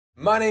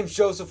My name's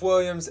Joseph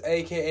Williams,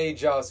 aka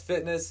Jaws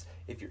Fitness.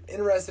 If you're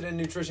interested in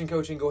nutrition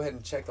coaching, go ahead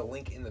and check the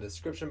link in the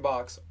description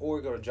box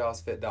or go to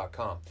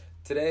jawsfit.com.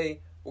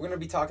 Today, we're going to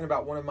be talking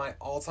about one of my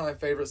all-time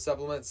favorite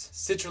supplements,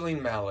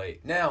 Citrulline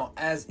Malate. Now,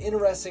 as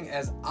interesting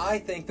as I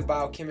think the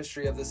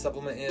biochemistry of this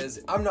supplement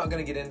is, I'm not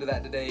going to get into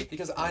that today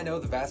because I know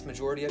the vast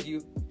majority of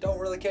you don't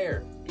really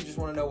care. You just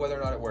want to know whether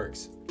or not it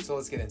works. So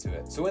let's get into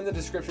it. So in the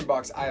description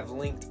box, I have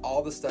linked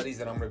all the studies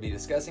that I'm going to be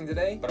discussing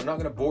today, but I'm not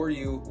going to bore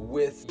you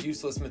with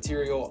useless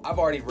material. I've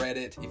already read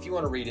it. If you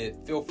want to read it,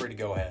 feel free to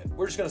go ahead.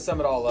 We're just going to sum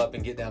it all up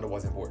and get down to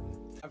what's important.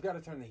 I've got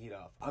to turn the heat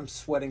off. I'm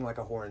sweating like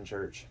a whore in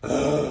church.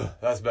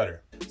 That's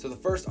better. So the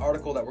first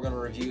article that we're going to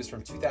review is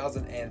from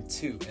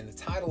 2002, and the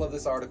title of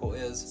this article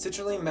is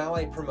Citrulline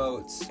Malate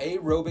Promotes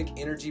Aerobic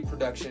Energy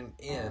Production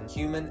in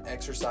Human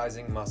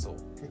Exercising Muscle.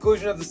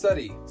 Conclusion of the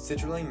study,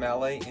 Citrulline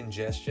Malate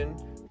ingestion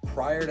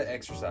prior to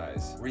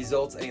exercise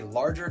results a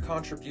larger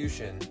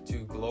contribution to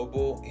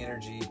global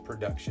energy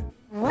production.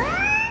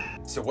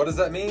 So what does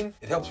that mean?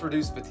 It helps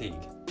reduce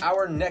fatigue.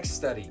 Our next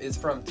study is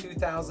from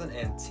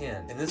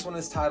 2010, and this one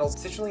is titled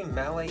Citrulline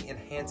Malate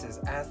Enhances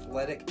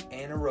Athletic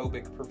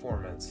Anaerobic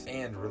Performance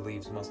and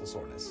Relieves Muscle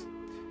Soreness.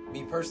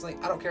 Me personally,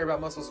 I don't care about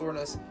muscle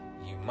soreness.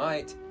 You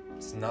might.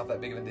 It's not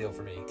that big of a deal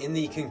for me. In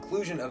the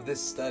conclusion of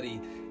this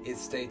study, it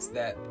states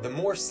that the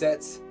more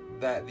sets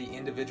that the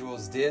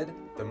individuals did,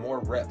 the more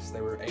reps they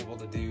were able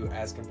to do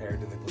as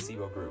compared to the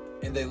placebo group.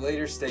 And they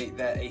later state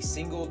that a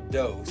single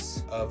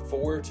dose of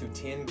 4 to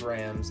 10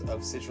 grams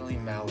of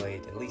citrulline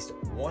malate at least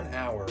 1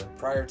 hour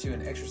prior to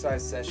an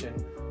exercise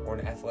session or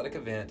an athletic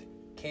event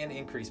can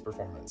increase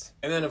performance.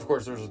 And then of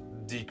course there's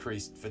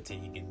decreased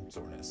fatigue and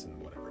soreness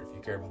and whatever. If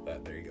you care about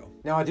that, there you go.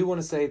 Now I do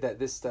want to say that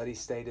this study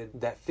stated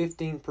that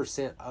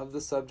 15% of the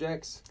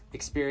subjects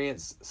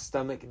experienced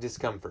stomach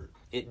discomfort.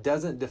 It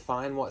doesn't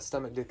define what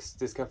stomach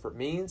discomfort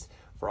means.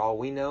 For all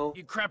we know,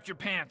 you crapped your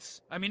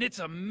pants. I mean, it's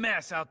a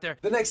mess out there.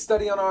 The next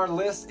study on our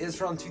list is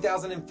from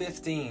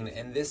 2015,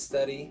 and this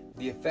study,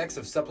 the effects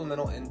of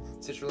supplemental and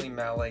citrulline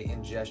malate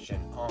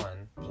ingestion on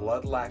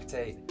blood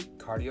lactate,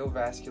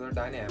 cardiovascular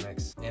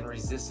dynamics, and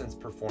resistance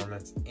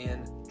performance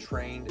in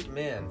trained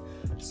men.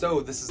 So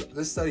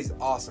this study's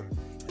awesome.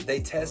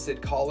 They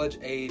tested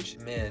college-age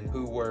men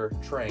who were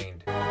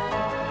trained.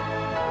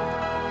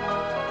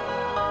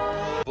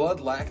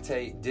 Blood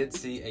lactate did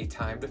see a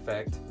timed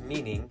effect,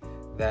 meaning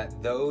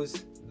that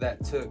those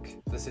that took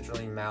the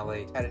citrulline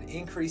malate had an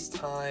increased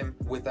time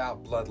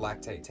without blood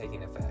lactate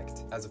taking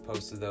effect, as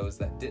opposed to those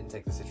that didn't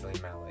take the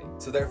citrulline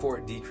malate. So therefore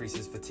it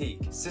decreases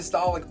fatigue.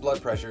 Systolic blood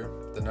pressure,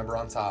 the number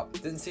on top,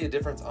 didn't see a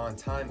difference on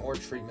time or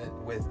treatment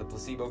with the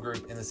placebo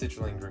group and the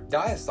citrulline group.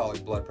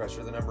 Diastolic blood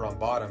pressure, the number on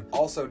bottom,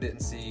 also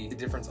didn't see a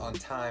difference on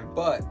time,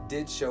 but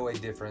did show a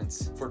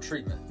difference for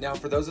treatment. Now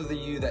for those of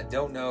you that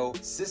don't know,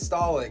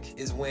 systolic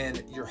is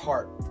when your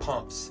heart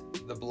pumps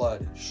the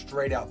blood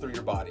straight out through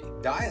your body.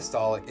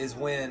 Diastolic is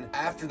when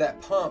after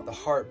that pump, the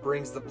heart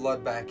brings the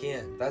blood back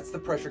in. That's the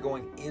pressure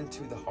going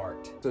into the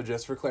heart. So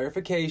just for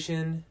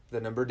clarification,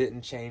 the number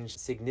didn't change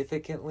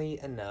significantly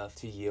enough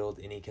to yield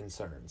any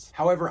concerns.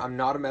 However, I'm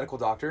not a medical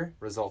doctor.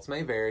 Results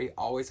may vary.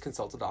 Always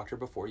consult a doctor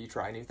before you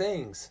try new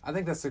things. I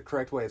think that's the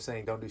correct way of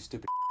saying don't do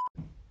stupid.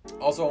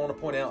 Also, I want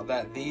to point out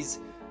that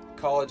these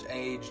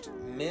college-aged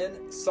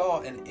men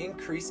saw an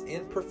increase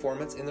in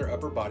performance in their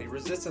upper body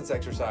resistance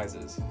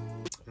exercises.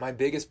 My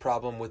biggest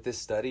problem with this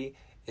study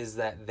is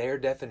that their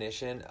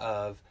definition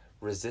of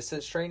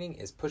resistance training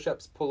is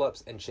push-ups,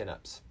 pull-ups, and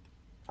chin-ups.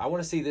 I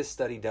want to see this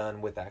study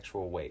done with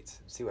actual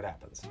weights. See what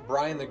happens.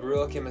 Brian, the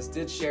guerrilla chemist,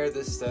 did share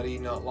this study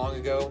not long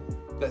ago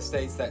that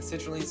states that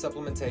citrulline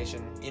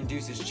supplementation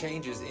induces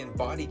changes in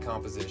body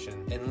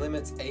composition and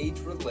limits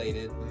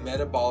age-related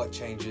metabolic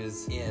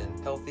changes in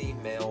healthy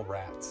male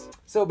rats.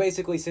 So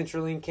basically,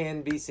 citrulline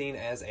can be seen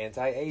as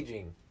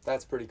anti-aging.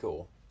 That's pretty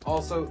cool.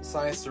 Also,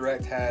 Science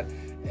Direct had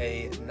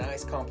a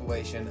nice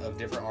compilation of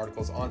different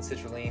articles on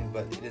citrulline,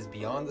 but it is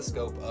beyond the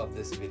scope of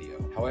this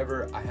video.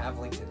 However, I have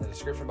linked it in the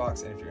description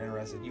box, and if you're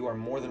interested, you are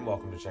more than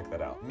welcome to check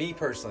that out. Me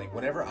personally,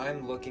 whenever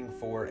I'm looking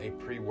for a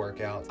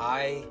pre-workout,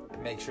 I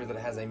make sure that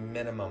it has a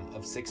minimum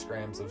of 6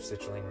 grams of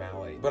citrulline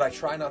malate, but I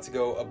try not to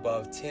go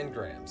above 10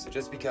 grams,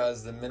 just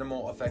because the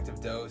minimal effective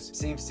dose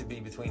seems to be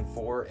between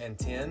 4 and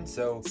 10,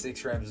 so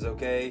 6 grams is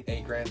okay,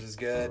 8 grams is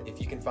good.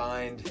 If you can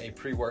find a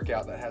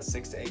pre-workout that has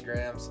 6 to 8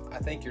 grams, I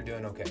think you're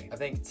doing okay. I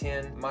think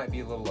 10 might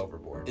be a little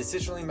overboard. Is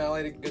citrulline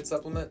malate a good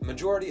supplement?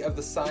 Majority of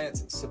the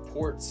science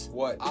supports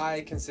what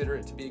I consider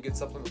it to be a good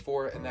supplement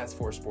for, and that's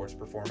for sports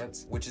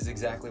performance, which is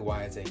exactly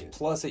why I take it.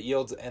 Plus, it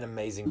yields an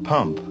amazing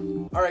pump.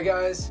 All right,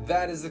 guys,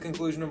 that is the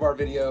conclusion of our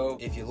video.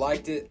 If you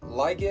liked it,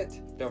 like it.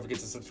 Don't forget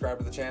to subscribe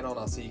to the channel, and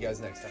I'll see you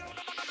guys next time.